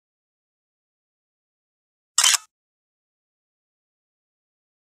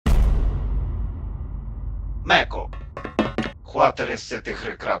Meko, Quatere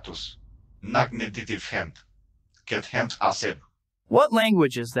Setehre Kratus, Nagnedative Hand, Ket Hand Aseb. What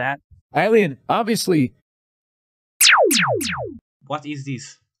language is that? Alien, obviously. What is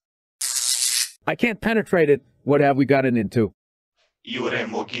this? I can't penetrate it. What have we gotten into? Iure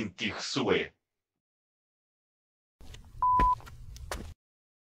Mogintich Sue.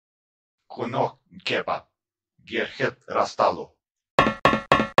 Kuno Kepa, Gerhet Rastalo.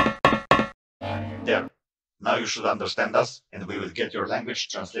 There. Now you should understand us, and we will get your language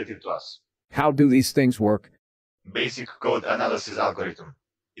translated to us. How do these things work? Basic code analysis algorithm.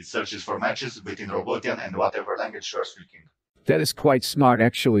 It searches for matches between Robotian and whatever language you are speaking. That is quite smart,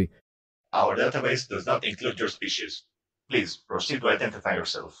 actually. Our database does not include your species. Please proceed to identify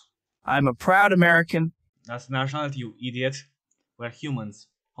yourself. I'm a proud American. That's nationality, you idiot. We're humans.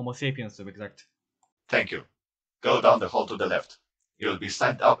 Homo sapiens, to be exact. Thank you. Go down the hall to the left. You will be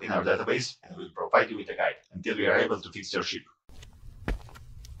signed up in our database and we'll provide you with a guide until we are able to fix your ship.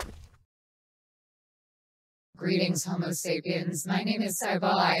 Greetings, Homo sapiens. My name is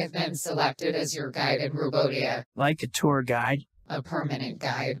Saibal. I have been selected as your guide in Robotia. Like a tour guide. A permanent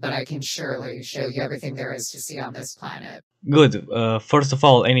guide, but I can surely show you everything there is to see on this planet. Good. First of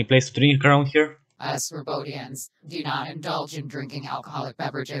all, any place to drink around here? Us Robotians do not indulge in drinking alcoholic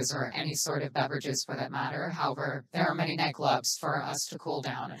beverages or any sort of beverages for that matter. However, there are many nightclubs for us to cool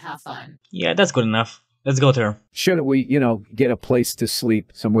down and have fun. Yeah, that's good enough. Let's go there. Shouldn't we, get a place to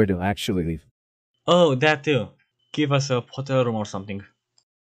sleep, somewhere to actually leave? Oh, that too. Give us a hotel room or something.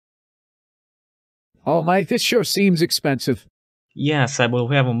 Oh my, this sure seems expensive. Yeah, Cyborg,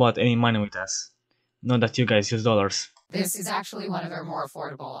 we haven't bought any money with us. Not that you guys use dollars. This is actually one of our more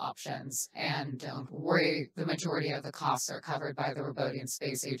affordable options, and don't worry, the majority of the costs are covered by the Robotian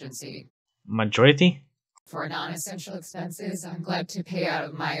Space Agency. Majority? For non-essential expenses, I'm glad to pay out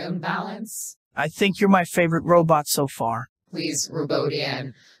of my own balance. I think you're my favorite robot so far. Please,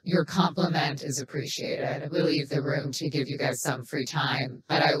 Robotian, your compliment is appreciated. We'll leave the room to give you guys some free time,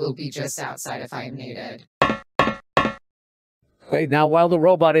 but I will be just outside if I am needed. Hey, now while the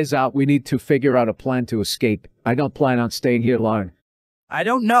robot is out, we need to figure out a plan to escape. I don't plan on staying here long. I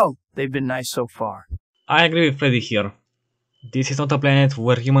don't know. They've been nice so far. I agree with Freddie here. This is not a planet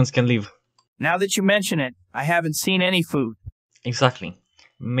where humans can live. Now that you mention it, I haven't seen any food. Exactly.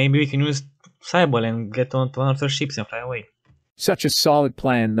 Maybe we can use Cybele and get onto one of their ships and fly away. Such a solid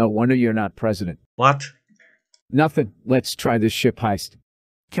plan. No wonder you're not president. What? Nothing. Let's try this ship heist.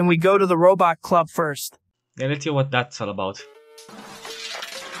 Can we go to the robot club first? Yeah, let's see what that's all about.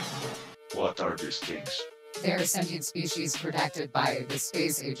 What are these things? They're sentient species protected by the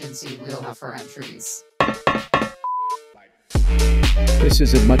Space Agency. We'll have for entries. This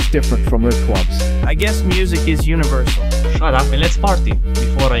isn't much different from Earth clubs. I guess music is universal. Shut up and let's party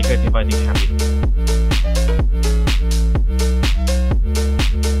before I get invited happy.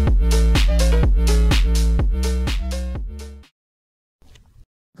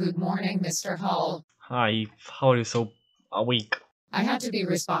 Good morning, Mr. Hall. Hi, how are you so awake? I had to be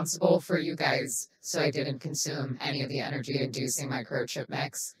responsible for you guys, so I didn't consume any of the energy-inducing microchip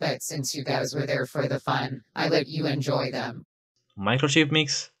mix. But since you guys were there for the fun, I let you enjoy them. Microchip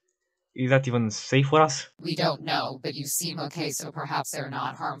mix? Is that even safe for us? We don't know, but you seem okay, so perhaps they're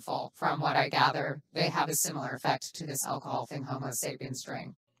not harmful. From what I gather, they have a similar effect to this alcohol thing Homo sapiens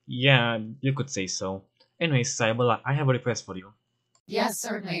drink. Yeah, you could say so. Anyways, Cybele, I have a request for you. Yes,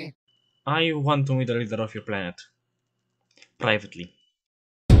 certainly. I want to meet the leader of your planet. Privately.